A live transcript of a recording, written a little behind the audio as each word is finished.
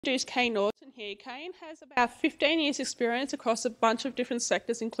Introduce Kayne Naughton here. Kayne has about 15 years experience across a bunch of different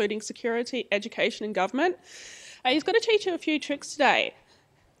sectors, including security, education and government. He's going to teach you a few tricks today,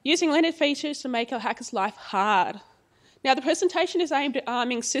 using Linux features to make a hacker's life hard. Now, the presentation is aimed at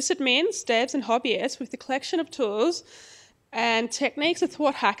arming sysadmins, devs and hobbyists with the collection of tools and techniques of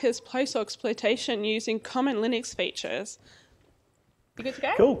thwart hackers post-exploitation using common Linux features. You good to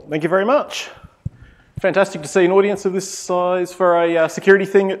go? Cool, thank you very much. Fantastic to see an audience of this size for a security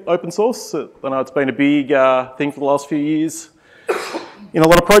thing at open source. I know it's been a big thing for the last few years in a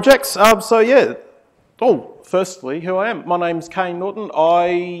lot of projects. Firstly, who I am. My name's Kayne Naughton.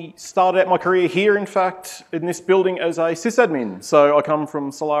 I started out my career here, in fact, in this building as a sysadmin. So I come from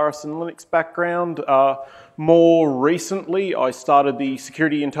Solaris and Linux background. More recently, I started the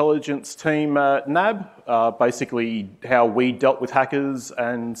security intelligence team at NAB, basically how we dealt with hackers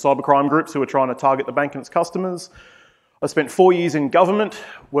and cybercrime groups who were trying to target the bank and its customers. I spent 4 years in government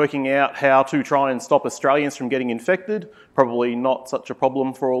working out how to try and stop Australians from getting infected. Probably not such a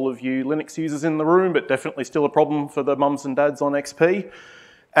problem for all of you Linux users in the room, but definitely still a problem for the mums and dads on XP.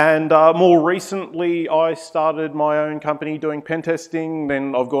 And more recently, I started my own company doing pen testing.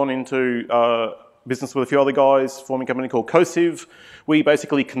 Then I've gone into business with a few other guys, forming a company called COSIV. We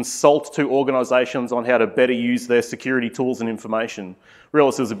basically consult to organisations on how to better use their security tools and information.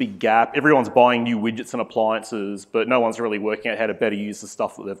 Realised there's a big gap. Everyone's buying new widgets and appliances, but no one's really working out how to better use the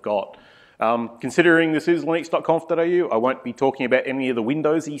stuff that they've got. Considering this is Linux.conf.au, I won't be talking about any of the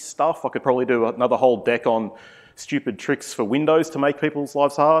Windowsy stuff. I could probably do another whole deck on stupid tricks for Windows to make people's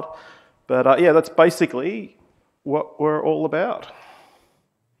lives hard. But yeah, that's basically what we're all about.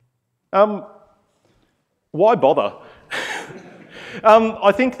 Why bother?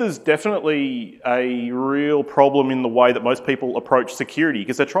 I think there's definitely a real problem in the way that most people approach security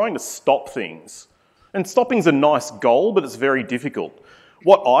because they're trying to stop things. And stopping's a nice goal, but it's very difficult.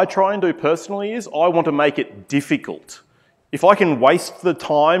 What I try and do personally is I want to make it difficult. If I can waste the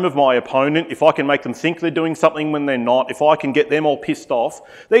time of my opponent, if I can make them think they're doing something when they're not, if I can get them all pissed off,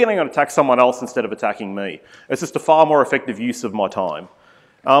 they're going to attack someone else instead of attacking me. It's just a far more effective use of my time.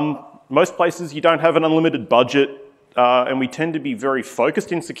 Most places you don't have an unlimited budget and we tend to be very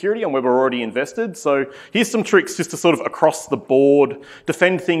focused in security on where we're already invested. So here's some tricks just to sort of across the board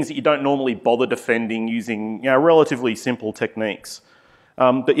defend things that you don't normally bother defending using relatively simple techniques.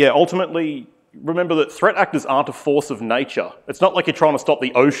 But yeah, ultimately, remember that threat actors aren't a force of nature. It's not like you're trying to stop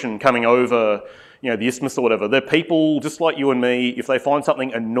the ocean coming over the isthmus or whatever. They're people just like you and me. If they find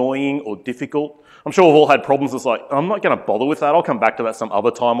something annoying or difficult, I'm sure we've all had problems. It's like, I'm not going to bother with that. I'll come back to that some other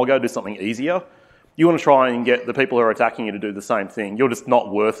time. I'll go do something easier. You want to try and get the people who are attacking you to do the same thing. You're just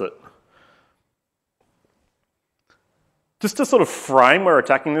not worth it. Just to sort of frame where we're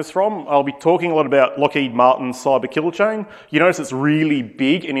attacking this from, I'll be talking a lot about Lockheed Martin's cyber kill chain. You notice it's really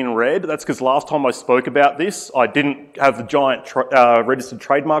big and in red. That's because last time I spoke about this, I didn't have the giant registered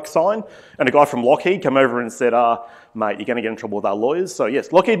trademark sign, and a guy from Lockheed came over and said, mate, you're going to get in trouble with our lawyers. So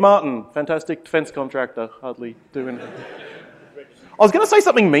yes, Lockheed Martin, fantastic defence contractor, hardly doing it. I was going to say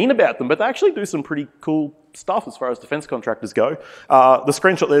something mean about them, but they actually do some pretty cool stuff as far as defence contractors go. The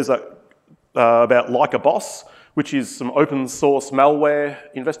screenshot there's about Like a Boss, which is some open source malware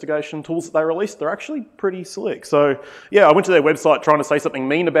investigation tools that they released. They're actually pretty slick. So yeah, I went to their website trying to say something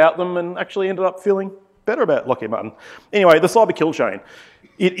mean about them and actually ended up feeling better about Lockheed Martin. Anyway, the cyber kill chain.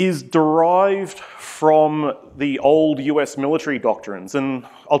 It is derived from the old US military doctrines, and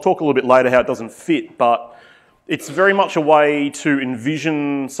I'll talk a little bit later how it doesn't fit, but it's very much a way to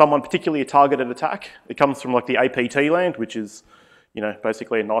envision someone, particularly a targeted attack. It comes from like the APT land, which is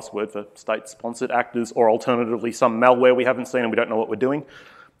basically a nice word for state-sponsored actors, or alternatively some malware we haven't seen and we don't know what we're doing,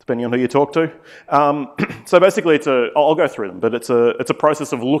 depending on who you talk to. So basically, I'll go through them, but it's a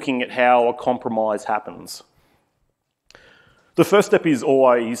process of looking at how a compromise happens. The first step is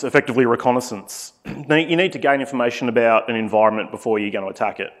always effectively reconnaissance. Now, you need to gain information about an environment before you're going to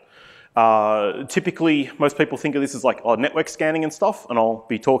attack it. Typically, most people think of this as like network scanning and stuff, and I'll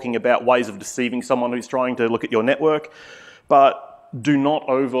be talking about ways of deceiving someone who's trying to look at your network, but do not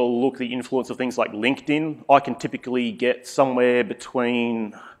overlook the influence of things like LinkedIn. I can typically get somewhere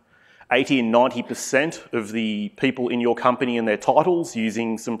between 80 and 90% of the people in your company and their titles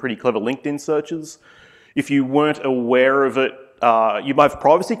using some pretty clever LinkedIn searches. If you weren't aware of it, you might have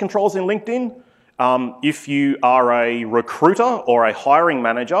privacy controls in LinkedIn. If you are a recruiter or a hiring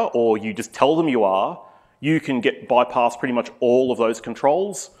manager, or you just tell them you are, you can bypass pretty much all of those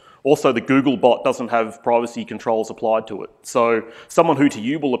controls. Also, the Google bot doesn't have privacy controls applied to it. So someone who to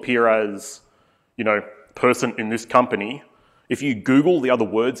you will appear as, person in this company, if you Google the other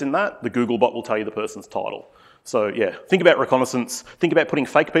words in that, the Google bot will tell you the person's title. So yeah, think about reconnaissance. Think about putting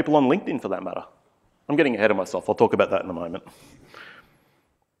fake people on LinkedIn for that matter. I'm getting ahead of myself. I'll talk about that in a moment.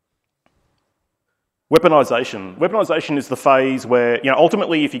 Weaponization. Weaponization is the phase where,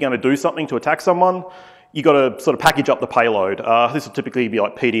 ultimately if you're going to do something to attack someone, you've got to sort of package up the payload. This would typically be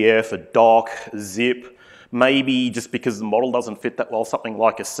like PDF, a doc, a zip, maybe just because the model doesn't fit that well, something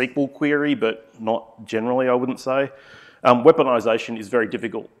like a SQL query, but not generally, I wouldn't say. Weaponization is very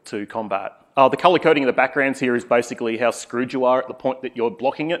difficult to combat. The color coding in the backgrounds here is basically how screwed you are at the point that you're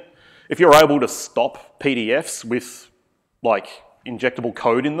blocking it. If you're able to stop PDFs with like injectable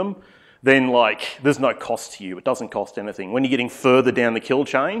code in them, then like there's no cost to you. It doesn't cost anything. When you're getting further down the kill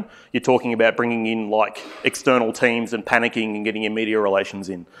chain, you're talking about bringing in like external teams and panicking and getting your media relations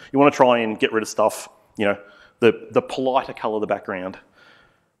in. You want to try and get rid of stuff, the politer colour of the background.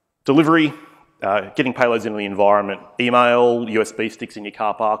 Delivery, getting payloads into the environment, email, USB sticks in your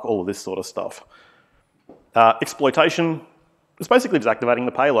car park, all of this sort of stuff. Exploitation, it's basically just activating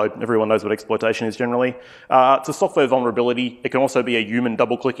the payload. Everyone knows what exploitation is generally. It's a software vulnerability. It can also be a human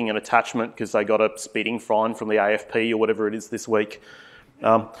double-clicking an attachment because they got a speeding fine from the AFP or whatever it is this week.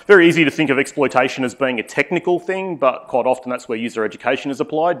 Very easy to think of exploitation as being a technical thing, but quite often that's where user education is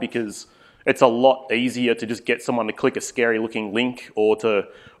applied because it's a lot easier to just get someone to click a scary-looking link or to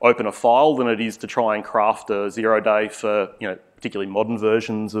open a file than it is to try and craft a zero-day for, particularly modern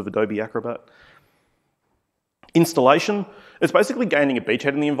versions of Adobe Acrobat. Installation, it's basically gaining a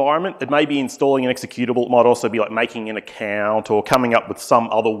beachhead in the environment. It may be installing an executable. It might also be like making an account or coming up with some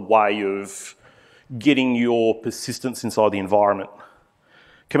other way of getting your persistence inside the environment.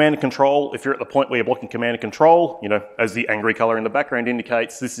 Command and control, if you're at the point where you're blocking command and control, as the angry color in the background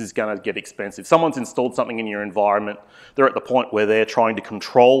indicates, this is going to get expensive. Someone's installed something in your environment. They're at the point where they're trying to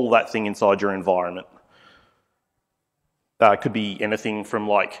control that thing inside your environment. It could be anything from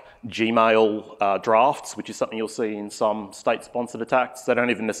like Gmail drafts, which is something you'll see in some state-sponsored attacks. They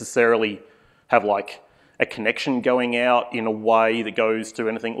don't even necessarily have like a connection going out in a way that goes to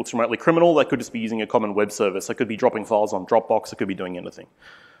anything that looks remotely criminal. They could just be using a common web service. They could be dropping files on Dropbox. It could be doing anything.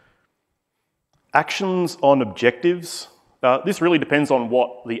 Actions on objectives. This really depends on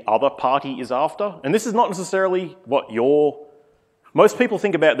what the other party is after. And this is not necessarily what most people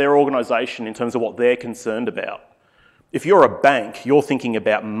think about their organisation in terms of what they're concerned about. If you're a bank, you're thinking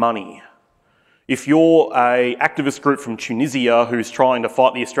about money. If you're an activist group from Tunisia who's trying to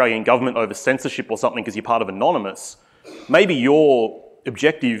fight the Australian government over censorship or something because you're part of Anonymous, maybe your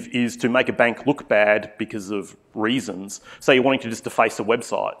objective is to make a bank look bad because of reasons. So you're wanting to just deface a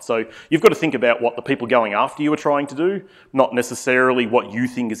website. So you've got to think about what the people going after you are trying to do, not necessarily what you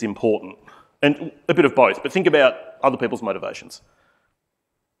think is important. And a bit of both, but think about other people's motivations.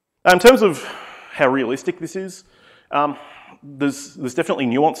 In terms of how realistic this is, there's definitely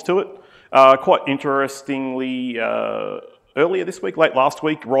nuance to it. Quite interestingly, earlier this week, late last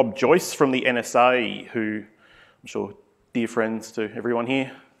week, Rob Joyce from the NSA, who I'm sure dear friends to everyone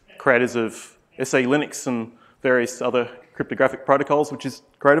here, creators of SA Linux and various other cryptographic protocols, which is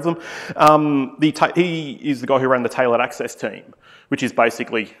great of them. He is the guy who ran the tailored access team, which is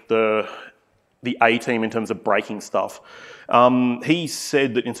basically the A team in terms of breaking stuff. He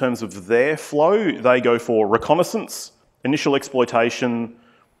said that in terms of their flow, they go for reconnaissance, initial exploitation,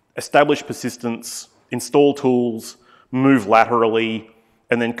 establish persistence, install tools, move laterally,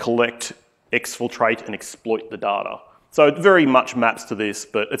 and then collect, exfiltrate, and exploit the data. So it very much maps to this,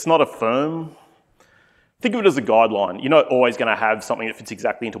 but it's not a firm. Think of it as a guideline. You're not always going to have something that fits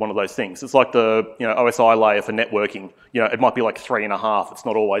exactly into one of those things. It's like the OSI layer for networking. It might be like 3.5. It's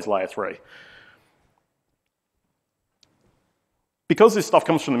not always layer 3. Because this stuff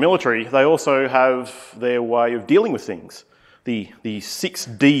comes from the military, they also have their way of dealing with things. The 6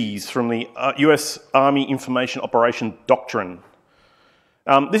 Ds from the US Army Information Operation Doctrine.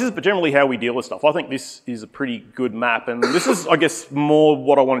 This is generally how we deal with stuff. I think this is a pretty good map, and this is, I guess, more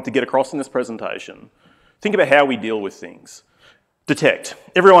what I wanted to get across in this presentation. Think about how we deal with things. Detect.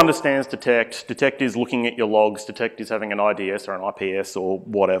 Everyone understands detect. Detect is looking at your logs. Detect is having an IDS or an IPS or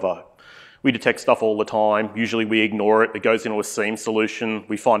whatever. We detect stuff all the time. Usually we ignore it. It goes into a SIEM solution.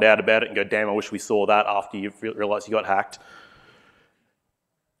 We find out about it and go, damn, I wish we saw that after you realise you got hacked.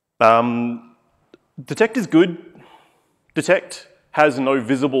 Detect is good. Detect has no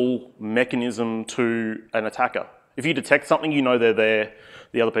visible mechanism to an attacker. If you detect something, you know they're there.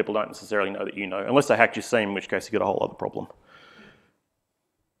 The other people don't necessarily know that you know, unless they hacked your SIEM, in which case you got a whole other problem.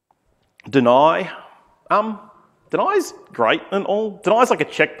 Deny. Deny's great and all. Deny's like a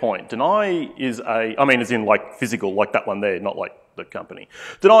checkpoint. Deny is as in like physical, like that one there, not like the company.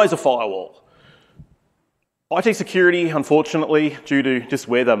 Deny is a firewall. IT security, unfortunately, due to just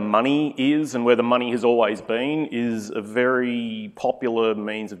where the money is and where the money has always been, is a very popular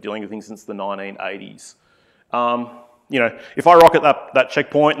means of dealing with things since the 1980s. You know, if I rock at that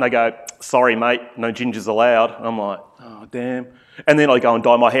checkpoint and they go, sorry mate, no gingers allowed, I'm like, oh damn. And then I go and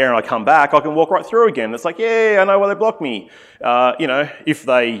dye my hair and I come back, I can walk right through again. It's like, yeah, I know why they blocked me. You know, if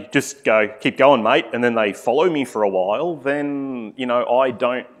they just go, keep going mate, and then they follow me for a while, then, you know, I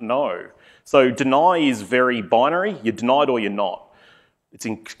don't know. So deny is very binary, you're denied or you're not. It's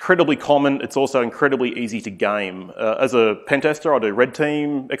incredibly common, it's also incredibly easy to game. As a pen tester, I do red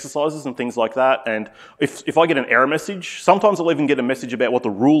team exercises and things like that, and if I get an error message, sometimes I'll even get a message about what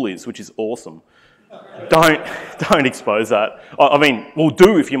the rule is, which is awesome. Don't expose that. I mean, we'll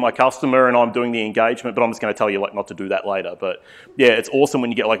do if you're my customer and I'm doing the engagement, but I'm just going to tell you like not to do that later. But yeah, it's awesome when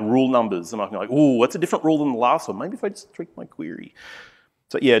you get like rule numbers and I'm like, oh, that's a different rule than the last one. Maybe if I just tweak my query.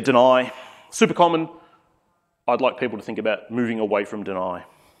 So yeah, deny, super common. I'd like people to think about moving away from deny.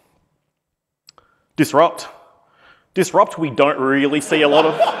 Disrupt. Disrupt we don't really see a lot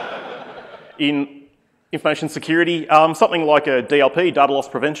of in information security. Something like a DLP, data loss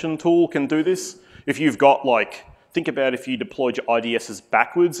prevention tool, can do this. If you've got like, think about if you deployed your IDSs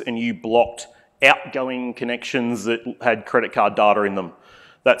backwards and you blocked outgoing connections that had credit card data in them.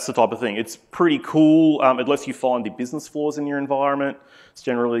 That's the type of thing. It's pretty cool. It lets you find the business flaws in your environment. It's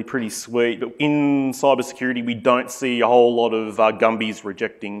generally pretty sweet. But in cybersecurity, we don't see a whole lot of Gumbies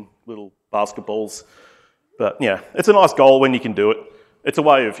rejecting little basketballs. But yeah, it's a nice goal when you can do it. It's a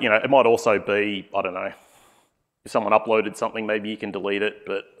way of, you know, it might also be, I don't know, if someone uploaded something, maybe you can delete it,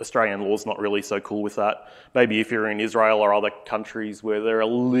 but Australian law's not really so cool with that. Maybe if you're in Israel or other countries where they're a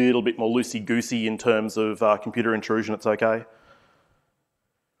little bit more loosey-goosey in terms of computer intrusion, it's okay.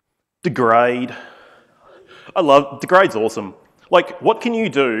 Degrade. Degrade's awesome. Like, what can you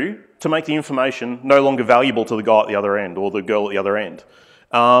do to make the information no longer valuable to the guy at the other end or the girl at the other end?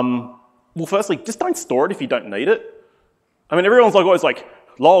 Well, firstly, just don't store it if you don't need it. I mean, everyone's like always like,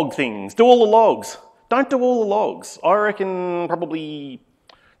 log things, do all the logs. Don't do all the logs. I reckon probably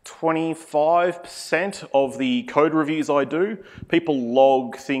 25% of the code reviews I do, people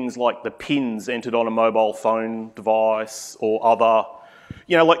log things like the pins entered on a mobile phone device or other,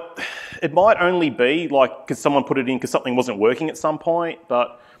 you know, like it might only be like because someone put it in because something wasn't working at some point,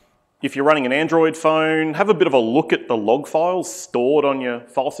 but if you're running an Android phone, have a bit of a look at the log files stored on your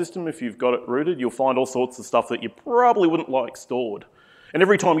file system. If you've got it rooted, you'll find all sorts of stuff that you probably wouldn't like stored. And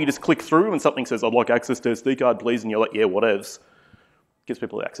every time you just click through and something says, I'd like access to SD card, please, and you're like, yeah, whatevs. Gives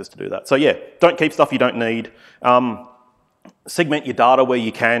people access to do that. So yeah, don't keep stuff you don't need. Segment your data where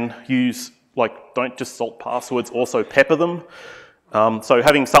you can. Use, like, don't just salt passwords, also pepper them. So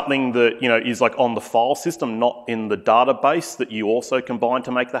having something that, you know, is like on the file system, not in the database that you also combine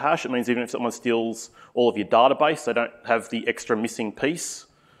to make the hash. It means even if someone steals all of your database, they don't have the extra missing piece.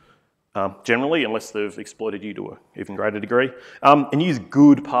 Generally, unless they've exploited you to an even greater degree. And use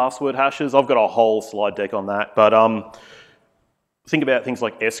good password hashes. I've got a whole slide deck on that, but think about things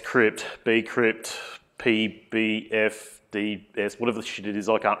like scrypt, bcrypt, pbfds, whatever the shit it is,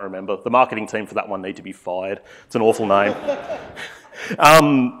 I can't remember. The marketing team for that one need to be fired. It's an awful name.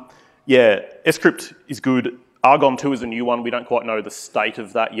 Yeah, scrypt is good. Argon 2 is a new one. We don't quite know the state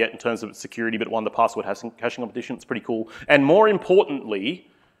of that yet in terms of its security, but it won the password hashing competition. It's pretty cool. And more importantly,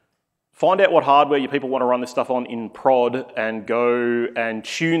 find out what hardware your people want to run this stuff on in prod and go and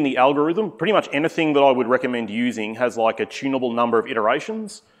tune the algorithm. Pretty much anything that I would recommend using has like a tunable number of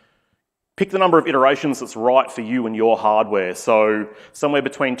iterations. Pick the number of iterations that's right for you and your hardware. So somewhere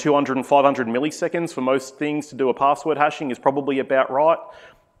between 200 and 500 milliseconds for most things to do a password hashing is probably about right.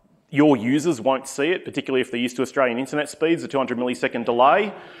 Your users won't see it, particularly if they're used to Australian internet speeds, a 200 millisecond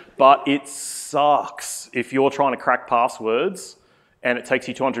delay, but it sucks if you're trying to crack passwords and it takes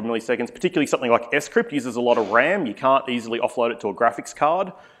you 200 milliseconds, particularly something like scrypt uses a lot of RAM. You can't easily offload it to a graphics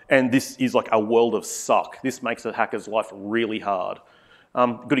card, and this is like a world of suck. This makes a hacker's life really hard.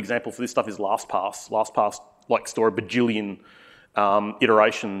 Good example for this stuff is LastPass. LastPass like store a bajillion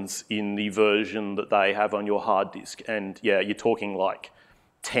iterations in the version that they have on your hard disk, and yeah, you're talking like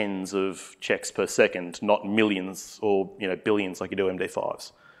tens of checks per second, not millions or billions like you do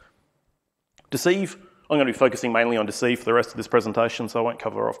MD5s. Deceive. I'm going to be focusing mainly on deceive for the rest of this presentation, so I won't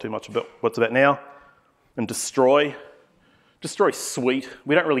cover off too much about what's about now. And destroy. Destroy's sweet.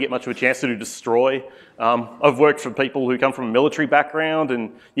 We don't really get much of a chance to do destroy. I've worked for people who come from a military background,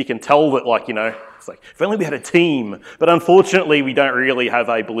 and you can tell that, like, it's like, if only we had a team. But unfortunately, we don't really have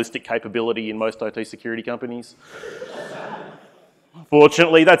a ballistic capability in most OT security companies.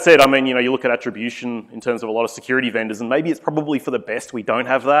 Fortunately, that said, I mean, you look at attribution in terms of a lot of security vendors, and maybe it's probably for the best we don't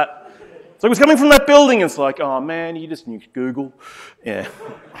have that. It's like, it was coming from that building. It's like, oh man, you just nuked Google. Yeah.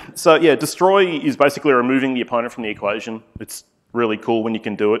 So yeah, destroy is basically removing the opponent from the equation. It's really cool when you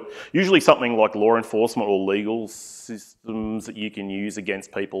can do it. Usually something like law enforcement or legal systems that you can use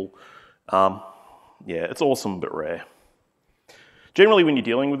against people. Yeah, it's awesome but rare. Generally, when you're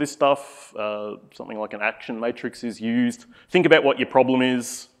dealing with this stuff, something like an action matrix is used. Think about what your problem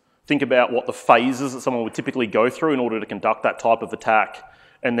is. Think about what the phases that someone would typically go through in order to conduct that type of attack,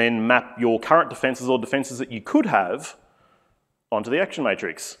 and then map your current defenses or defenses that you could have onto the action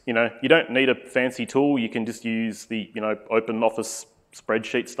matrix. You know, you don't need a fancy tool. You can just use the, you know, open office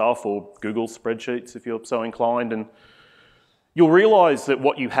spreadsheet stuff or Google spreadsheets if you're so inclined, and you'll realise that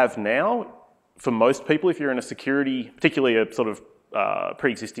what you have now, for most people, if you're in a security, particularly a sort of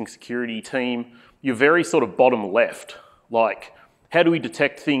pre-existing security team, you're very sort of bottom left. Like, how do we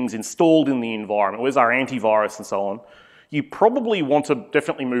detect things installed in the environment? Where's our antivirus and so on? You probably want to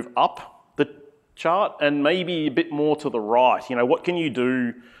definitely move up the chart and maybe a bit more to the right. You know, what can you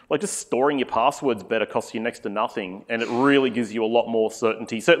do? Like, just storing your passwords better costs you next to nothing, and it really gives you a lot more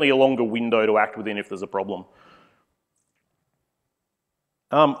certainty, certainly a longer window to act within if there's a problem.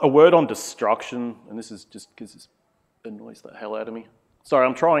 A word on destruction, and this is just because it annoys the hell out of me. Sorry,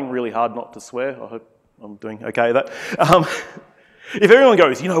 I'm trying really hard not to swear. I hope I'm doing okay with that. If everyone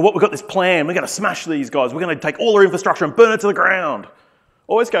goes, you know what, we've got this plan, we're going to smash these guys, we're going to take all their infrastructure and burn it to the ground.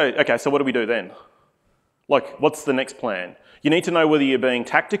 Always go, okay, so what do we do then? Like, what's the next plan? You need to know whether you're being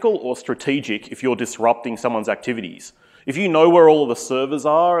tactical or strategic if you're disrupting someone's activities. If you know where all of the servers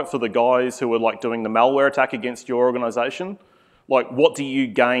are for the guys who are like doing the malware attack against your organisation, like, what do you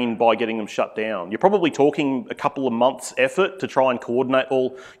gain by getting them shut down? You're probably talking a couple of months' effort to try and coordinate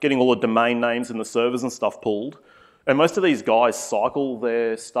getting all the domain names and the servers and stuff pulled. And most of these guys cycle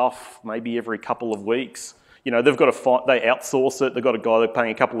their stuff maybe every couple of weeks. You know, they've got they outsource it. They've got a guy they're paying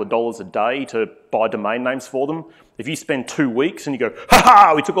a couple of dollars a day to buy domain names for them. If you spend 2 weeks and you go, ha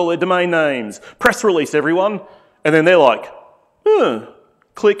ha, we took all their domain names, press release everyone, and then they're like,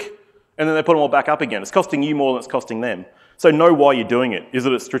 click, and then they put them all back up again. It's costing you more than it's costing them. So know why you're doing it. Is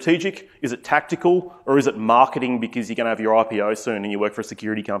it strategic? Is it tactical? Or is it marketing because you're going to have your IPO soon and you work for a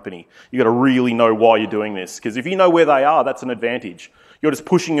security company? You've got to really know why you're doing this, because if you know where they are, that's an advantage. You're just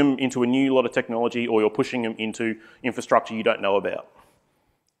pushing them into a new lot of technology, or you're pushing them into infrastructure you don't know about.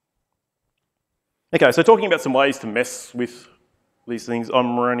 Okay, so talking about some ways to mess with these things.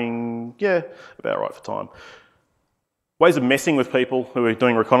 I'm running, about right for time. Ways of messing with people who are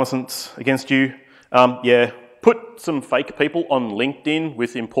doing reconnaissance against you. Put some fake people on LinkedIn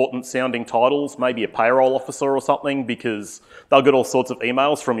with important sounding titles, maybe a payroll officer or something, because they'll get all sorts of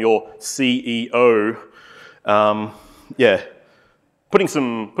emails from your CEO. Putting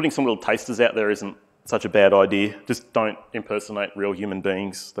some little tasters out there isn't such a bad idea. Just don't impersonate real human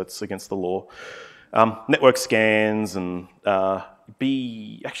beings. That's against the law. Network scans and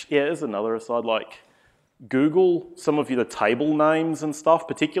there's another aside, like, Google some of the table names and stuff,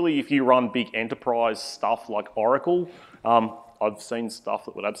 particularly if you run big enterprise stuff like Oracle. I've seen stuff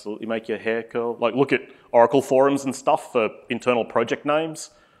that would absolutely make your hair curl. Like, look at Oracle forums and stuff for internal project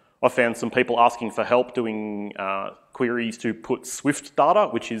names. I found some people asking for help doing queries to put SWIFT data,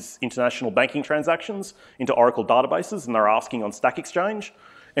 which is international banking transactions, into Oracle databases, and they're asking on Stack Exchange,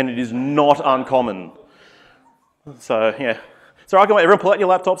 and it is not uncommon. So, yeah. So I recommend everyone pull out your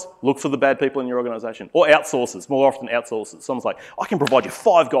laptops, look for the bad people in your organisation, or outsourcers, more often outsourcers. Someone's like, I can provide you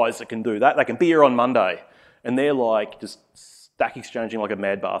 5 guys that can do that. They can be here on Monday. And they're like just stack exchanging like a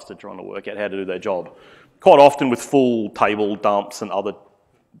mad bastard trying to work out how to do their job. Quite often with full table dumps and other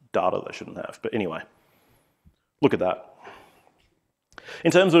data they shouldn't have. But anyway, look at that.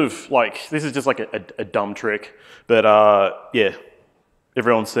 In terms of, like, this is just like a dumb trick, but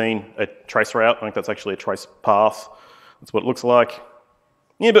everyone's seen a trace route. I think that's actually a trace path. That's what it looks like.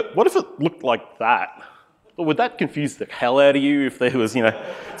 Yeah, but what if it looked like that? Or would that confuse the hell out of you if there was,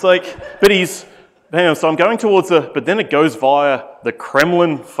 it's like, so I'm going towards but then it goes via the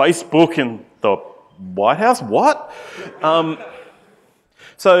Kremlin, Facebook, and the White House? What?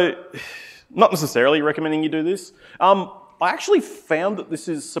 So, not necessarily recommending you do this. I actually found that this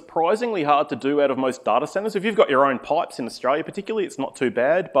is surprisingly hard to do out of most data centers. If you've got your own pipes in Australia particularly, it's not too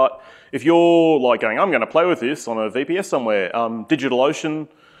bad. But if you're like going, I'm going to play with this on a VPS somewhere, DigitalOcean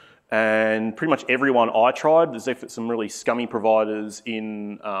and pretty much everyone I tried, there's some really scummy providers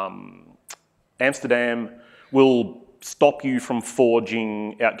in Amsterdam, will stop you from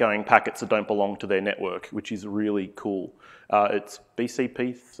forging outgoing packets that don't belong to their network, which is really cool. It's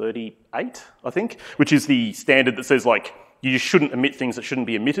BCP 38, I think, which is the standard that says, like, you just shouldn't emit things that shouldn't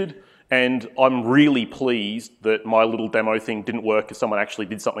be emitted. And I'm really pleased that my little demo thing didn't work because someone actually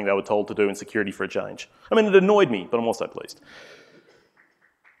did something they were told to do in security for a change. I mean, it annoyed me, but I'm also pleased.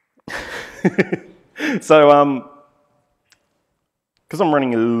 So, because I'm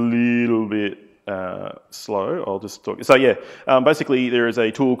running a little bit slow, I'll just talk. So yeah, basically there is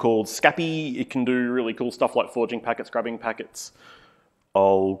a tool called Scapy. It can do really cool stuff like forging packets, grabbing packets.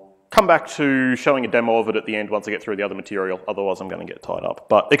 I'll come back to showing a demo of it at the end once I get through the other material, otherwise I'm going to get tied up.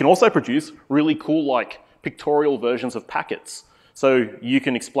 But it can also produce really cool like pictorial versions of packets. So you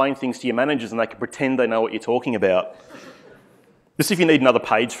can explain things to your managers and they can pretend they know what you're talking about. Just if you need another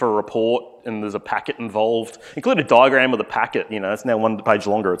page for a report and there's a packet involved, include a diagram of the packet, you know, it's now one page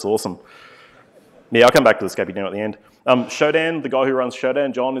longer, it's awesome. Yeah, I'll come back to the Scapy demo at the end. Shodan, the guy who runs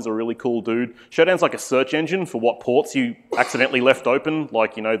Shodan, John, is a really cool dude. Shodan's like a search engine for what ports you accidentally left open,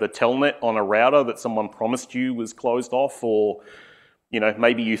 like, you know, the telnet on a router that someone promised you was closed off, or, you know,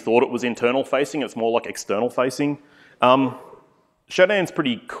 maybe you thought it was internal facing, it's more like external facing. Shodan's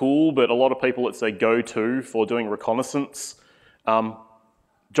pretty cool, but a lot of people it's their go-to for doing reconnaissance. John,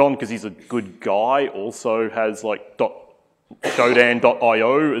 because he's a good guy, also has like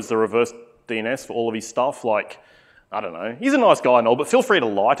Shodan.io as the reverse DNS for all of his stuff. Like, I don't know, he's a nice guy and all, but feel free to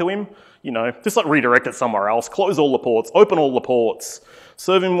lie to him, you know, just like redirect it somewhere else, close all the ports, open all the ports,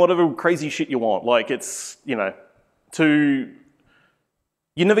 serve him whatever crazy shit you want. Like, it's, you know, you're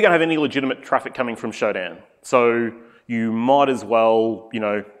never going to have any legitimate traffic coming from Shodan. So you might as well, you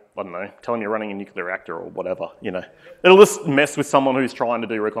know, I don't know, tell him you're running a nuclear reactor or whatever, you know. It'll just mess with someone who's trying to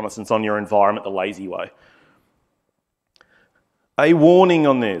do reconnaissance on your environment the lazy way. A warning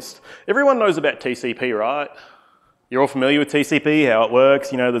on this. Everyone knows about TCP, right? You're all familiar with TCP, how it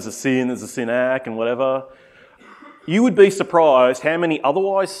works. You know, there's a SYN, there's a SYNAC and whatever. You would be surprised how many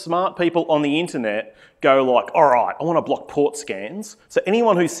otherwise smart people on the internet go like, all right, I want to block port scans. So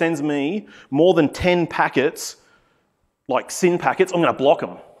anyone who sends me more than 10 packets, like SYN packets, I'm going to block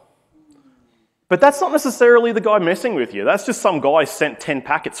them. But that's not necessarily the guy messing with you. That's just some guy sent 10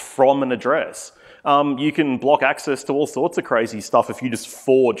 packets from an address. You can block access to all sorts of crazy stuff if you just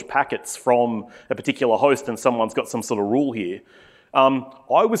forge packets from a particular host and someone's got some sort of rule here.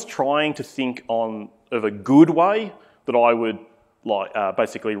 I was trying to think of a good way that I would like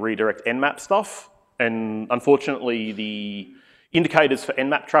basically redirect Nmap stuff, and unfortunately the indicators for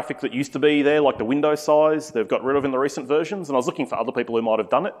Nmap traffic that used to be there, like the window size, they've got rid of in the recent versions, and I was looking for other people who might have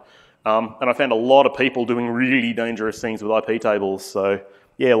done it. And I found a lot of people doing really dangerous things with IP tables, so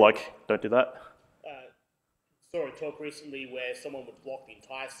yeah, like, don't do that. Saw a talk recently where someone would block the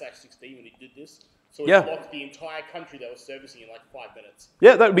entire /16 when he did this. So Yeah. it blocked the entire country that was servicing in like 5 minutes.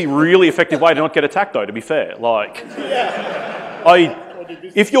 Yeah, that would be a really effective way to not get attacked though, to be fair. Like,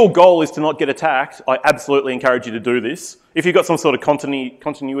 if your goal is to not get attacked, I absolutely encourage you to do this. If you've got some sort of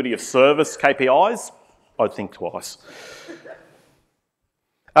continuity of service KPIs, I'd think twice.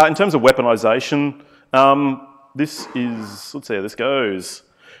 In terms of weaponization, this is, let's see how this goes.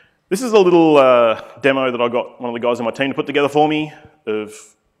 This is a little demo that I got one of the guys on my team to put together for me of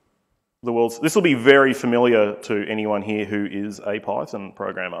the world's... This will be very familiar to anyone here who is a Python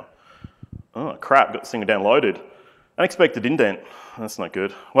programmer. Oh, crap, got this thing downloaded. Unexpected indent. That's not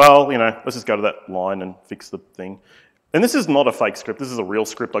good. Well, you know, let's just go to that line and fix the thing. And this is not a fake script. This is a real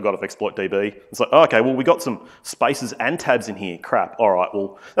script I got off exploit.db. It's like, oh, okay, well, we got some spaces and tabs in here. Crap. All right,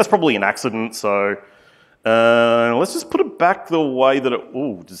 well, that's probably an accident, so... let's just put it back the way that it...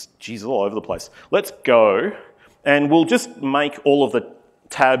 Ooh, just, geez, all over the place. Let's go, and we'll just make all of the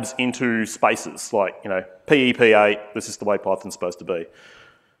tabs into spaces, like, you know, PEP8, this is the way Python's supposed to be.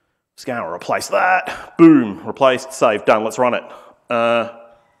 Just going to replace that. Boom, replaced, saved, done, let's run it.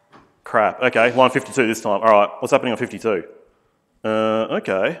 Crap, okay, line 52 this time. All right, what's happening on 52?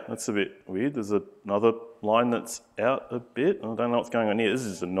 Okay, that's a bit weird. There's another line that's out a bit. I don't know what's going on here. This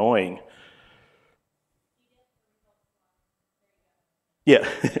is annoying. Yeah.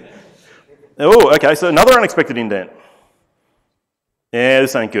 Oh, okay, so another unexpected indent. Yeah,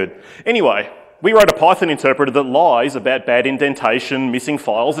 this ain't good. Anyway, we wrote a Python interpreter that lies about bad indentation, missing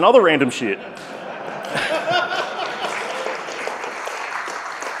files, and other random shit.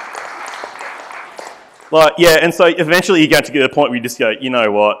 Like, yeah, and so eventually you get to a point where you just go, you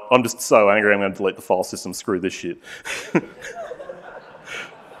know what, I'm just so angry I'm going to delete the file system, screw this shit.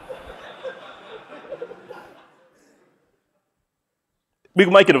 We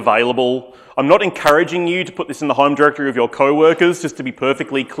can make it available. I'm not encouraging you to put this in the home directory of your co-workers, just to be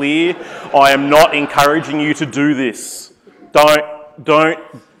perfectly clear. I am not encouraging you to do this. Don't,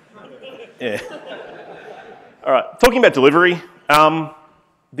 yeah. All right, talking about delivery,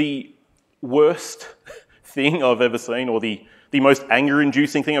 the worst thing I've ever seen, or the most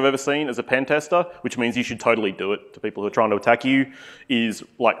anger-inducing thing I've ever seen as a pen tester, which means you should totally do it to people who are trying to attack you, is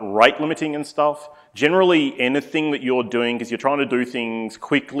like rate limiting and stuff. Generally, anything that you're doing, because you're trying to do things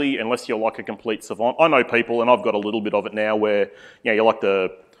quickly, unless you're like a complete savant. I know people, and I've got a little bit of it now, where you're like the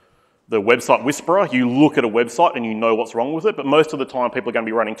website whisperer. You look at a website and you know what's wrong with it, but most of the time people are going to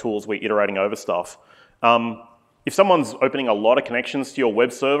be running tools where you're iterating over stuff. If someone's opening a lot of connections to your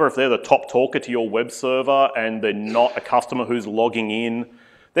web server, if they're the top talker to your web server and they're not a customer who's logging in,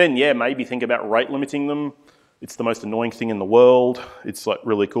 then yeah, maybe think about rate limiting them. It's the most annoying thing in the world. It's like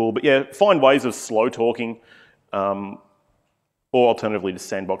really cool. But yeah, find ways of slow talking, or alternatively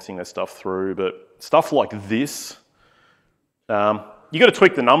just sandboxing their stuff through. But stuff like this, you got to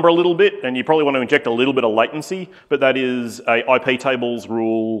tweak the number a little bit, and you probably want to inject a little bit of latency, but that is a IP tables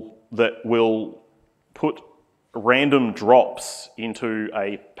rule that will put random drops into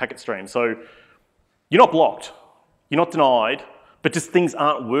a packet stream. So you're not blocked, you're not denied, but just things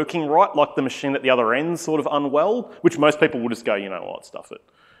aren't working right, like the machine at the other end's sort of unwell, which most people will just go, you know what, stuff it.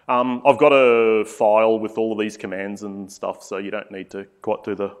 I've got a file with all of these commands and stuff, so you don't need to quite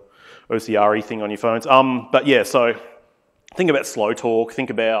do the OCR thing on your phones. But yeah, so think about slow talk, think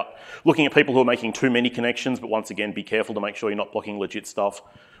about looking at people who are making too many connections, but once again, be careful to make sure you're not blocking legit stuff.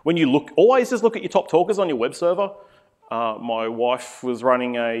 When you look, always just look at your top talkers on your web server. My wife was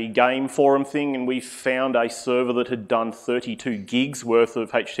running a game forum thing and we found a server that had done 32 gigs worth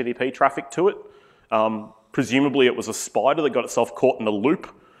of HTTP traffic to it. Presumably it was a spider that got itself caught in a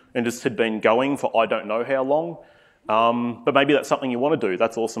loop and just had been going for I don't know how long. But maybe that's something you want to do,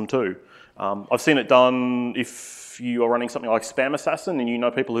 that's awesome too. I've seen it done if you are running something like Spam Assassin and you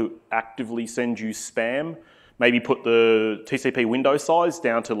know people who actively send you spam, maybe put the TCP window size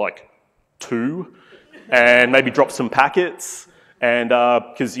down to like 2 and maybe drop some packets. And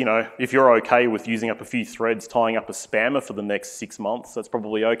because, you know, if you're okay with using up a few threads, tying up a spammer for the next 6 months, that's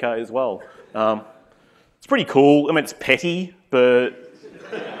probably okay as well. It's pretty cool. I mean, it's petty, but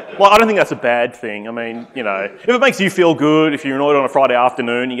well, I don't think that's a bad thing. I mean, you know, if it makes you feel good, if you're annoyed on a Friday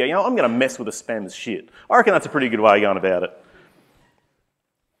afternoon, you go, you know, I'm going to mess with a spammer's shit. I reckon that's a pretty good way of going about it.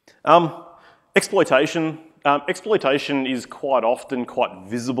 Exploitation. Exploitation is quite often quite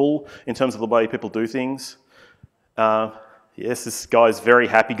visible in terms of the way people do things. Yes, this guy's very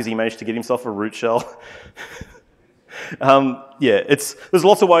happy because he managed to get himself a root shell. Yeah, there's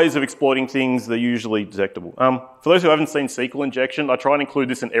lots of ways of exploiting things. They're usually detectable. For those who haven't seen SQL injection, I try and include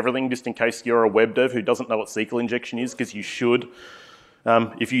this in everything just in case you're a web dev who doesn't know what SQL injection is, because you should.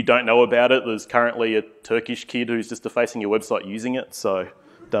 If you don't know about it, there's currently a Turkish kid who's just defacing your website using it, so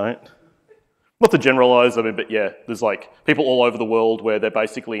don't. Not to generalise, I mean, but yeah, there's like people all over the world where they're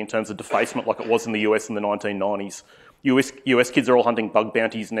basically in terms of defacement like it was in the US in the 1990s. US kids are all hunting bug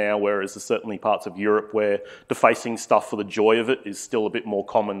bounties now, whereas there's certainly parts of Europe where defacing stuff for the joy of it is still a bit more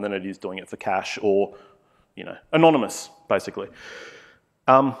common than it is doing it for cash or, you know, anonymous, basically.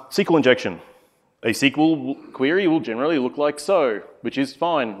 SQL injection. A SQL query will generally look like so, which is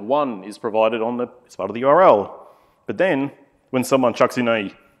fine. 1 is provided as part of the URL. But then, when someone chucks in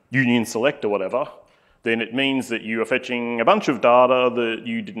a union select or whatever, then it means that you are fetching a bunch of data that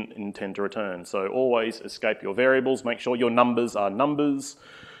you didn't intend to return. So always escape your variables, make sure your numbers are numbers,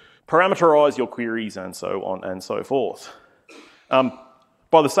 parameterize your queries, and so on and so forth.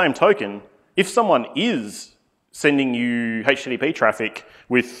 By the same token, if someone is sending you HTTP traffic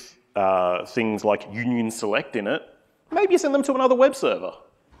with things like union select in it, maybe you send them to another web server.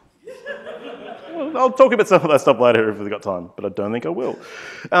 I'll talk about some of that stuff later if we've got time, but I don't think I will.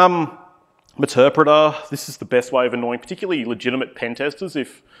 Meterpreter, this is the best way of annoying, particularly legitimate pen testers.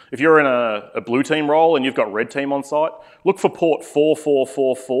 If you're in a blue team role and you've got red team on site, look for port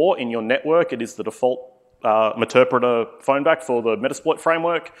 4444 in your network. It is the default Meterpreter phone back for the Metasploit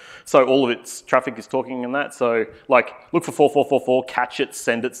framework. So all of its traffic is talking in that. So like look for 4444, catch it,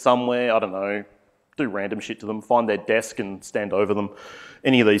 send it somewhere, I don't know, do random shit to them, find their desk and stand over them.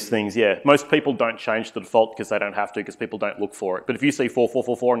 Any of these things, yeah. Most people don't change the default because they don't have to, because people don't look for it. But if you see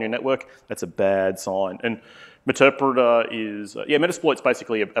 4444 on your network, that's a bad sign. And Meterpreter is, Metasploit's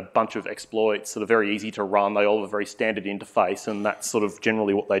basically a bunch of exploits that are very easy to run. They all have a very standard interface, and that's sort of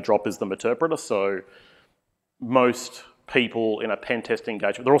generally what they drop is the Meterpreter. So most people in a pen test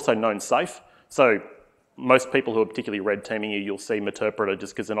engagement, they're also known safe. So most people who are particularly red teaming you, you'll see Meterpreter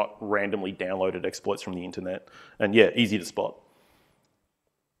just because they're not randomly downloaded exploits from the internet. And yeah, easy to spot.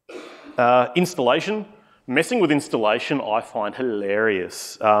 Installation. Messing with installation I find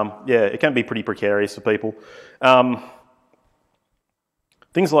hilarious. Yeah, it can be pretty precarious for people.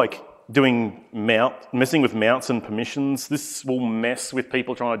 Things like messing with mounts and permissions. This will mess with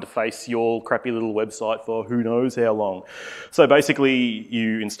people trying to deface your crappy little website for who knows how long. So basically,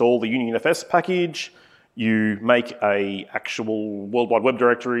 you install the UnionFS package, you make a actual worldwide web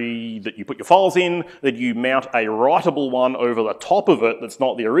directory that you put your files in, then you mount a writable one over the top of it that's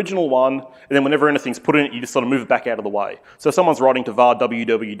not the original one, and then whenever anything's put in it, you just sort of move it back out of the way. So if someone's writing to var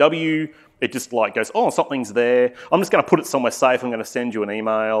www, it just like goes, oh, something's there. I'm just going to put it somewhere safe. I'm going to send you an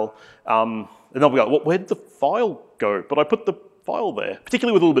email. And they'll be like, well, where did the file go? But I put the file there,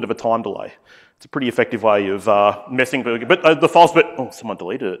 particularly with a little bit of a time delay. It's a pretty effective way of messing with it. But the file's someone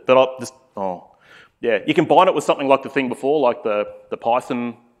deleted it. But yeah, you can bind it with something like the thing before, like the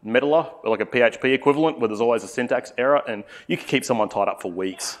Python meddler, or like a PHP equivalent, where there's always a syntax error, and you can keep someone tied up for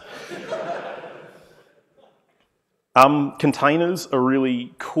weeks. Containers are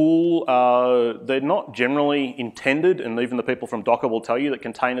really cool. They're not generally intended, and even the people from Docker will tell you that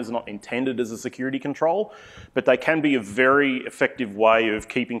containers are not intended as a security control, but they can be a very effective way of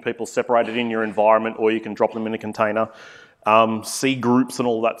keeping people separated in your environment, or you can drop them in a container. C groups and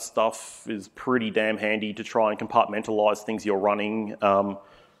all that stuff is pretty damn handy to try and compartmentalize things you're running.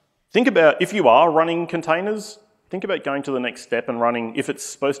 Think about, if you are running containers, think about going to the next step and running, if it's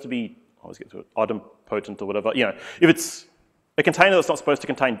supposed to be, I always get to it, idempotent or whatever, if it's a container that's not supposed to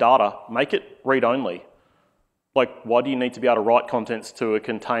contain data, make it read-only. Like, why do you need to be able to write contents to a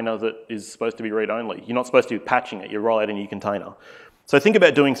container that is supposed to be read-only? You're not supposed to be patching it, you roll out a new container. So think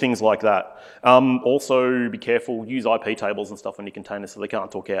about doing things like that. Also, be careful, use IP tables and stuff on your containers so they can't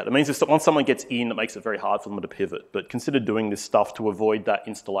talk out. It means if once someone gets in, it makes it very hard for them to pivot. But consider doing this stuff to avoid that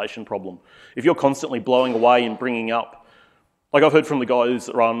installation problem. If you're constantly blowing away and bringing up, like I've heard from the guys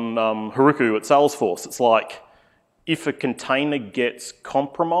that run Heroku at Salesforce, it's like, if a container gets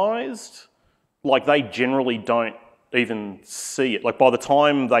compromised, like they generally don't even see it. Like by the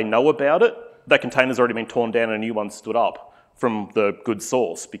time they know about it, that container's already been torn down and a new one stood up from the good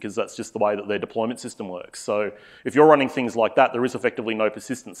source, because that's just the way that their deployment system works. So if you're running things like that, there is effectively no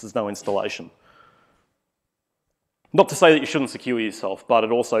persistence, there's no installation. Not to say that you shouldn't secure yourself, but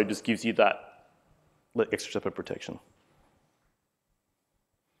it also just gives you that extra step of protection.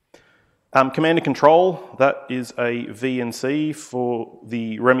 Command and control, that is a VNC for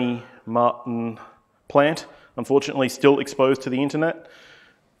the Remy Martin plant, unfortunately still exposed to the internet.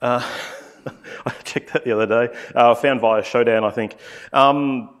 I checked that the other day, found via Showdown, I think.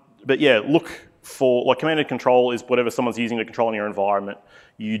 But yeah, look for, like command and control is whatever someone's using to control in your environment.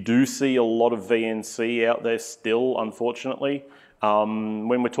 You do see a lot of VNC out there still, unfortunately.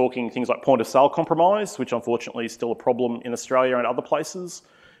 When we're talking things like point of sale compromise, which unfortunately is still a problem in Australia and other places,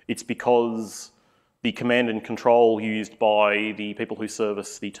 it's because the command and control used by the people who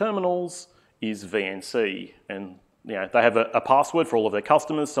service the terminals is VNC. And they have a password for all of their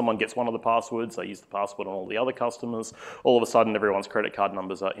customers. Someone gets one of the passwords, they use the password on all the other customers. All of a sudden, everyone's credit card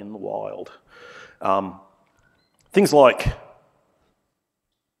numbers are in the wild. Things like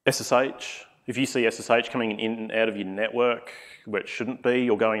SSH. If you see SSH coming in and out of your network where it shouldn't be,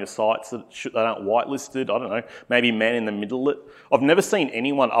 or going to sites that aren't whitelisted, I don't know, maybe man in the middle it. I've never seen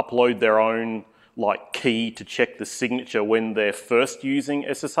anyone upload their own key to check the signature when they're first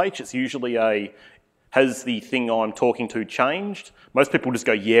using SSH. It's usually has the thing I'm talking to changed? Most people just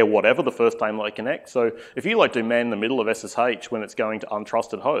go, yeah, whatever, the first time they connect. So if you do man in the middle of SSH when it's going to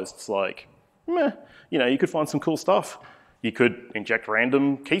untrusted hosts, meh, you could find some cool stuff. You could inject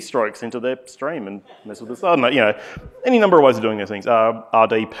random keystrokes into their stream and mess with this. I don't know, any number of ways of doing these things.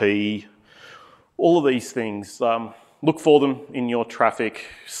 RDP, all of these things. Look for them in your traffic,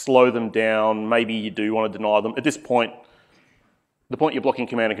 slow them down. Maybe you do want to deny them. At this point, the point you're blocking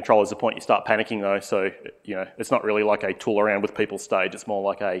command and control is the point you start panicking though, so it's not really like a tool around with people stage, it's more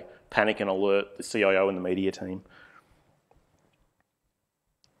like a panic and alert the CIO and the media team.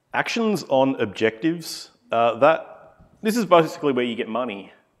 Actions on objectives, this is basically where you get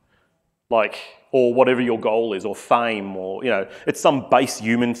money, or whatever your goal is, or fame, or it's some base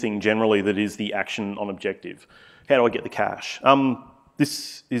human thing generally that is the action on objective. How do I get the cash?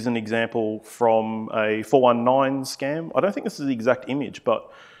 This is an example from a 419 scam. I don't think this is the exact image,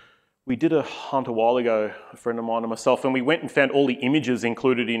 but we did a hunt a while ago, a friend of mine and myself, and we went and found all the images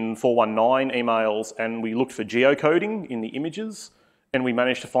included in 419 emails, and we looked for geocoding in the images, and we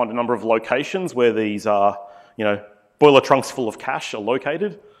managed to find a number of locations where these are, boiler trunks full of cash are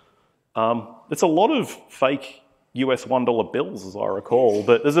located. It's a lot of fake US $1 bills, as I recall,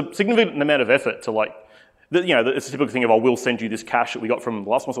 but there's a significant amount of effort to it's a typical thing of, I will send you this cash that we got from the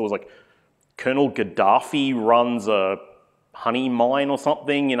last one. So it was Colonel Gaddafi runs a honey mine or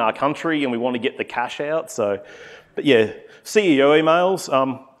something in our country and we want to get the cash out. So But yeah, CEO emails.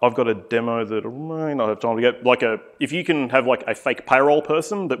 I've got a demo that I might not have time to get. Like if you can have like a fake payroll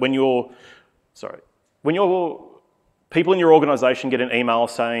person that when your people in your organisation get an email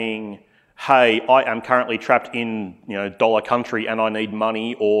saying, "Hey, I am currently trapped in dollar country and I need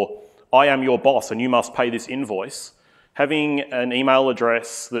money," or "I am your boss and you must pay this invoice." Having an email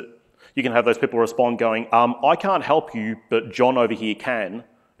address that you can have those people respond going, "I can't help you, but John over here can."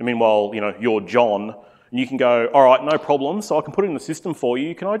 And meanwhile, you're John. And you can go, "All right, no problem, so I can put it in the system for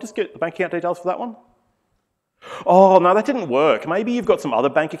you. Can I just get the bank account details for that one?" "Oh, no, that didn't work. Maybe you've got some other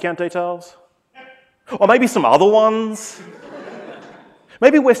bank account details? Or maybe some other ones?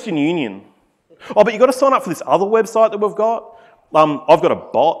 Maybe Western Union. Oh, but you've got to sign up for this other website that we've got. I've got a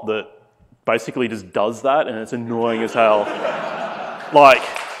bot that basically just does that, and it's annoying as hell." Like,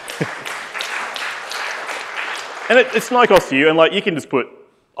 and it's no cost to you, and like you can just put,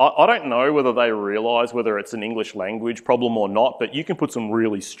 I don't know whether they realise whether it's an English language problem or not, but you can put some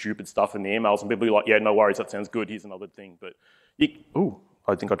really stupid stuff in the emails and people be like, "Yeah, no worries, that sounds good, here's another thing." But,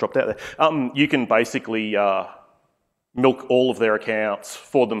 I think I dropped out there. You can basically milk all of their accounts,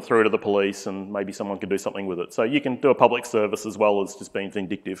 forward them through to the police, and maybe someone can do something with it. So you can do a public service as well as just being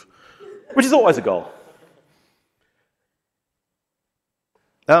vindictive, which is always a goal.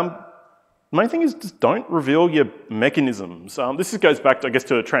 The main thing is just don't reveal your mechanisms. This goes back, I guess,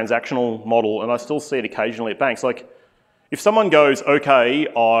 to a transactional model, and I still see it occasionally at banks. Like, if someone goes, "Okay,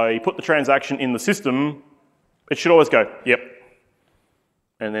 I put the transaction in the system," it should always go, "Yep."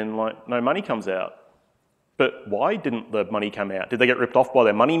 And then, like, no money comes out. But why didn't the money come out? Did they get ripped off by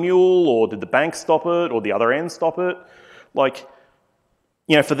their money mule, or did the bank stop it, or the other end stop it? Like,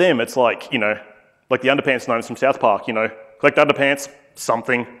 for them, it's like, like the underpants gnomes from South Park, collect underpants,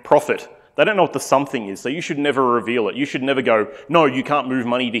 something, profit. They don't know what the something is, so you should never reveal it. You should never go, "No, you can't move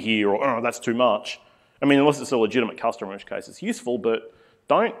money to here," or "Oh, that's too much." I mean, unless it's a legitimate customer, in which case it's useful, but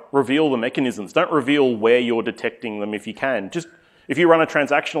don't reveal the mechanisms. Don't reveal where you're detecting them if you can. Just, if you run a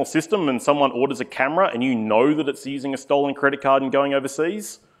transactional system and someone orders a camera and you know that it's using a stolen credit card and going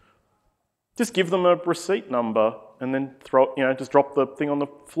overseas, just give them a receipt number and then just drop the thing on the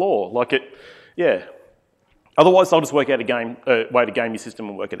floor. Like it, yeah. Otherwise, they'll just work out a way to game your system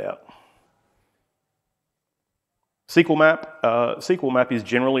and work it out. SQL Map. SQL Map is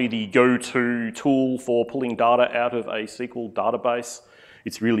generally the go-to tool for pulling data out of a SQL database.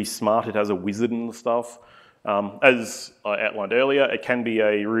 It's really smart. It has a wizard and stuff. As I outlined earlier, it can be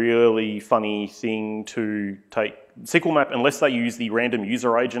a really funny thing to take. SQL Map, unless they use the random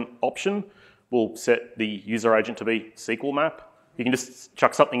user agent option, will set the user agent to be SQL Map. You can just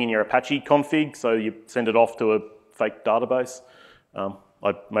chuck something in your Apache config, so you send it off to a fake database.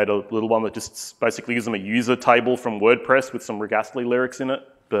 I made a little one that just basically gives them a user table from WordPress with some Regastly lyrics in it,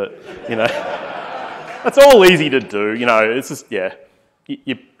 but, that's all easy to do, it's just, yeah.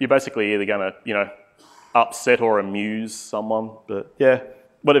 You're basically either going to, upset or amuse someone, but yeah,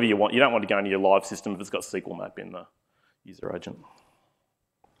 whatever you want. You don't want to go into your live system if it's got SQL Map in the user agent.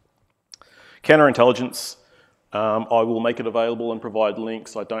 Counterintelligence. I will make it available and provide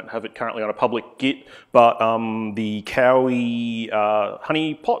links. I don't have it currently on a public Git, but the Cowie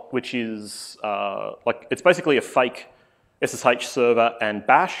honeypot, which is it's basically a fake SSH server and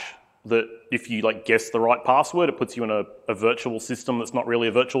bash that if you guess the right password, it puts you in a virtual system that's not really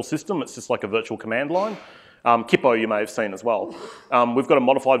a virtual system. It's just like a virtual command line. Kippo you may have seen as well. We've got a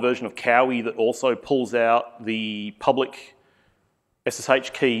modified version of Cowie that also pulls out the public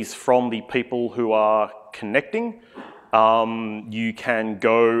SSH keys from the people who are connecting. You can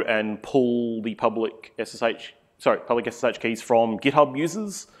go and pull the public SSH keys from GitHub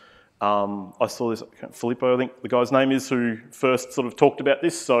users. I saw this, Filippo, I think the guy's name is, who first sort of talked about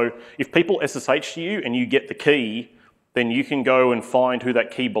this. So if people SSH to you and you get the key, then you can go and find who that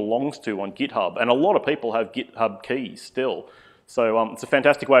key belongs to on GitHub. And a lot of people have GitHub keys still. So it's a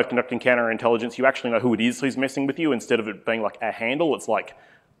fantastic way of conducting counterintelligence. You actually know who it is who's messing with you instead of it being like a handle. It's like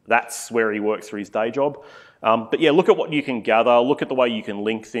that's where he works for his day job. But yeah, look at what you can gather. Look at the way you can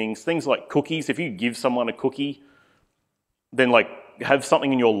link things. Things like cookies. If you give someone a cookie, then have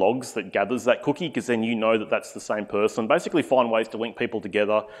something in your logs that gathers that cookie, because then you know that that's the same person. Basically find ways to link people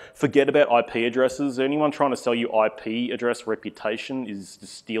together. Forget about IP addresses. Anyone trying to sell you IP address reputation is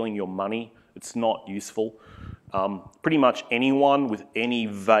just stealing your money. It's not useful. Pretty much anyone with any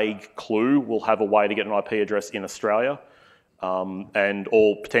vague clue will have a way to get an IP address in Australia,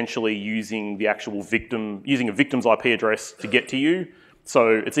 or potentially using the actual victim, using a victim's IP address to get to you. So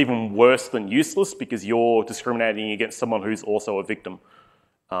it's even worse than useless because you're discriminating against someone who's also a victim.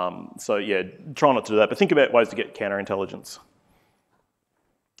 So yeah, try not to do that, but think about ways to get counterintelligence.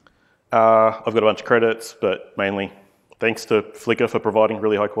 I've got a bunch of credits, but mainly thanks to Flickr for providing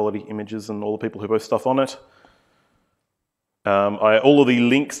really high quality images and all the people who post stuff on it. All of the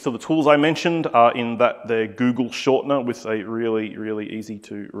links to the tools I mentioned are in their Google shortener with a really, really easy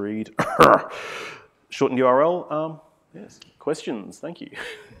to read shortened URL. Yes, questions, thank you.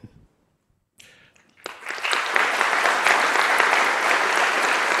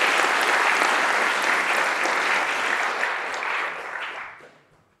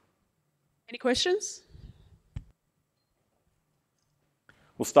 Any questions?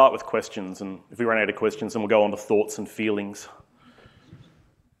 We'll start with questions, and if we run out of questions, then we'll go on to thoughts and feelings.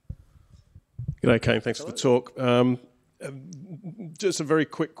 G'day, Kayne. Thanks for the talk. Just a very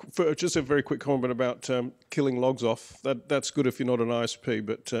quick comment about killing logs off. That's good if you're not an ISP,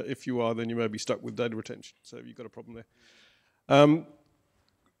 but if you are, then you may be stuck with data retention. So you've got a problem there.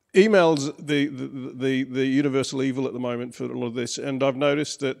 Email's the universal evil at the moment for all of this, and I've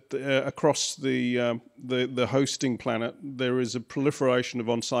noticed that across the hosting planet there is a proliferation of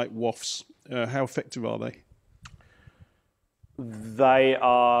on-site WAFs. How effective are they? They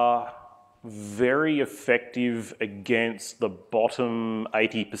are very effective against the bottom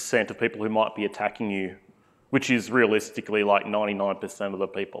 80% of people who might be attacking you, which is realistically like 99% of the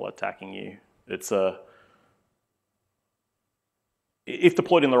people attacking you. If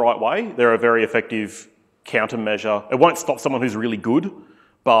deployed in the right way, they're a very effective countermeasure. It won't stop someone who's really good,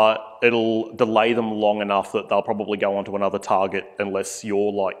 but it'll delay them long enough that they'll probably go on to another target unless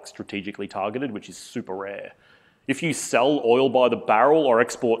you're like strategically targeted, which is super rare. If you sell oil by the barrel or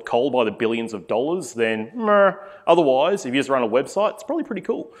export coal by the billions of dollars, then meh. Otherwise, if you just run a website, it's probably pretty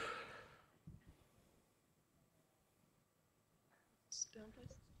cool.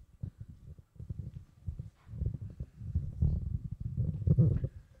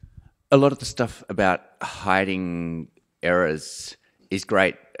 A lot of the stuff about hiding errors is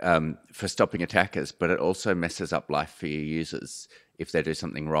great for stopping attackers, but it also messes up life for your users if they do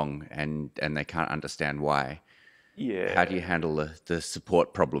something wrong and they can't understand why. Yeah. How do you handle the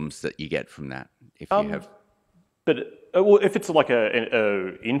support problems that you get from that if you have? But well, if it's like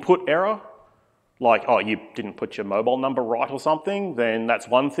a input error, like, oh, you didn't put your mobile number right or something, then that's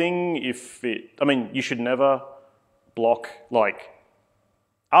one thing. You should never block, like,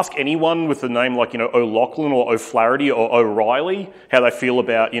 ask anyone with a name like, O'Loughlin or O'Flaherty or O'Reilly how they feel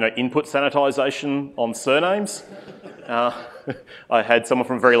about, input sanitization on surnames. I had someone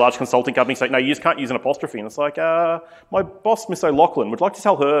from a very large consulting company say, no, you just can't use an apostrophe. And it's like, my boss, Miss O'Loughlin, would like to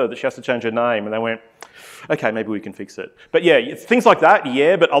tell her that she has to change her name. And they went, okay, maybe we can fix it. But yeah, things like that,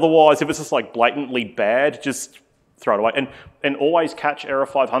 yeah, but otherwise, if it's just like blatantly bad, just throw it away. And always catch error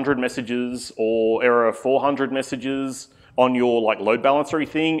 500 messages or error 400 messages on your like load balancer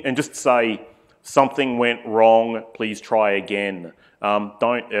thing and just say, something went wrong, please try again.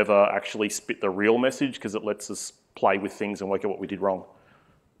 Don't ever actually spit the real message because it lets us play with things and work out what we did wrong.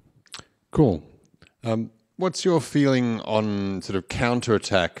 Cool. What's your feeling on sort of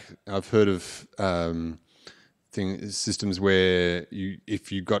counterattack? I've heard of systems where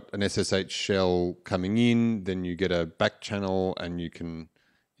if you got an SSH shell coming in, then you get a back channel and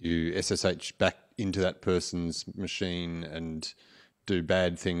you SSH back into that person's machine and do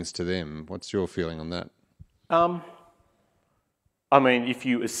bad things to them. What's your feeling on that? If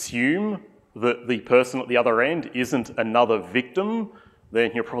you assume that the person at the other end isn't another victim,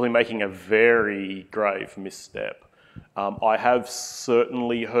 then you're probably making a very grave misstep. I have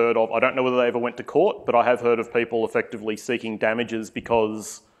certainly heard of, I don't know whether they ever went to court, but I have heard of people effectively seeking damages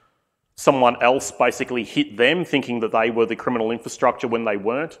because someone else basically hit them thinking that they were the criminal infrastructure when they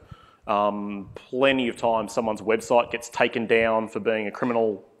weren't. Plenty of times someone's website gets taken down for being a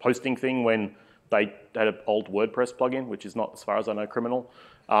criminal hosting thing when they had an old WordPress plugin, which is not, as far as I know, criminal.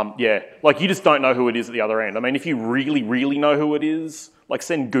 You just don't know who it is at the other end. If you really, really know who it is,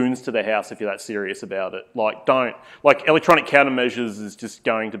 send goons to their house if you're that serious about it. Electronic countermeasures is just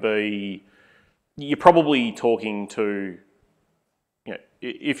going to be, you're probably talking to,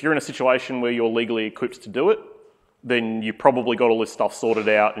 if you're in a situation where you're legally equipped to do it, then you probably got all this stuff sorted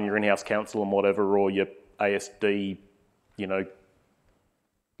out and your in-house counsel and whatever, or your ASD,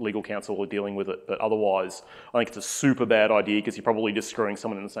 legal counsel are dealing with it. But otherwise, I think it's a super bad idea because you're probably just screwing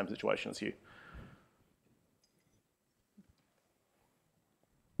someone in the same situation as you.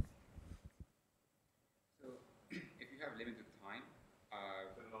 So, if you have limited time,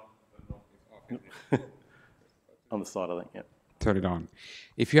 on the side, I think, yeah. Turn it on.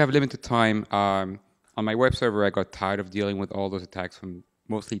 If you have limited time, on my web server, I got tired of dealing with all those attacks from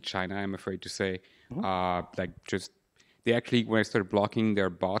mostly China, I'm afraid to say. They actually, when I started blocking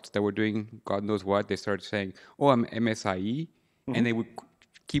their bots that were doing God knows what, they started saying, oh, I'm MSIE. And they would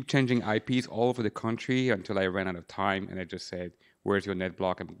keep changing IPs all over the country until I ran out of time, and I just said, where's your net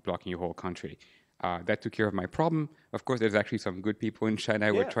block? I'm blocking your whole country. That took care of my problem. Of course, there's actually some good people in China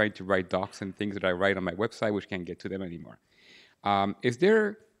who are trying to write docs and things that I write on my website, which can't get to them anymore. Is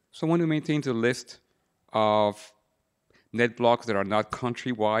there someone who maintains a list of net blocks that are not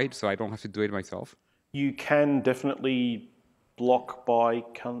countrywide, so I don't have to do it myself? You can definitely block by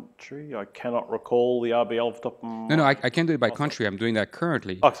country. I cannot recall the RBL off the top of my No, I can't do it by country. I'm doing that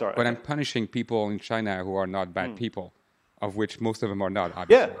currently. Oh, sorry. But Okay. I'm punishing people in China who are not bad people, of which most of them are not,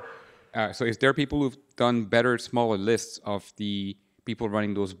 obviously. So is there people who've done better, smaller lists of the people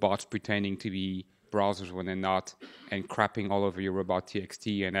running those bots pretending to be browsers when they're not, and crapping all over your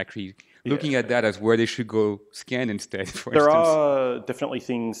robot.txt and actually looking at that as where they should go scan instead, for There instance? are definitely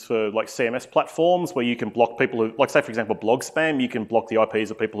things for like CMS platforms where you can block people who, like say for example, blog spam, you can block the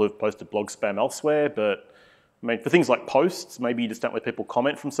IPs of people who've posted blog spam elsewhere, but I mean, for things like posts, maybe you just don't let people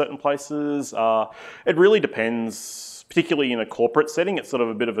comment from certain places. It really depends, particularly in a corporate setting, it's sort of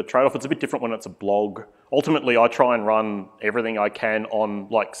a bit of a trade-off. It's a bit different when it's a blog. Ultimately, I try and run everything I can on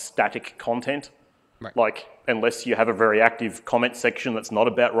like static content. Right. Like, unless you have a very active comment section that's not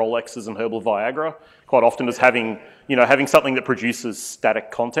about Rolexes and herbal Viagra, quite often just having something that produces static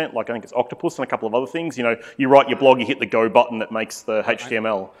content, like I think it's Octopus and a couple of other things. You know, you write your blog, you hit the go button that makes the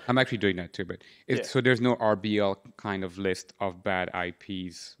HTML. I'm actually doing that too, but so there's no RBL kind of list of bad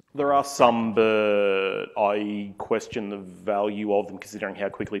IPs. There are some, but I question the value of them considering how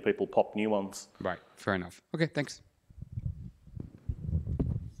quickly people pop new ones. Right, fair enough. Okay, thanks.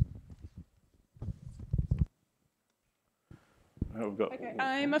 Okay,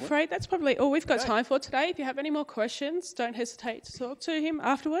 I'm afraid that's probably all we've got time for today. If you have any more questions, don't hesitate to talk to him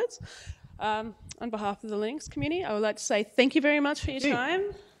afterwards. On behalf of the Linux community, I would like to say thank you very much for your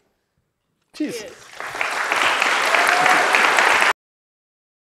time. Cheers. Cheers.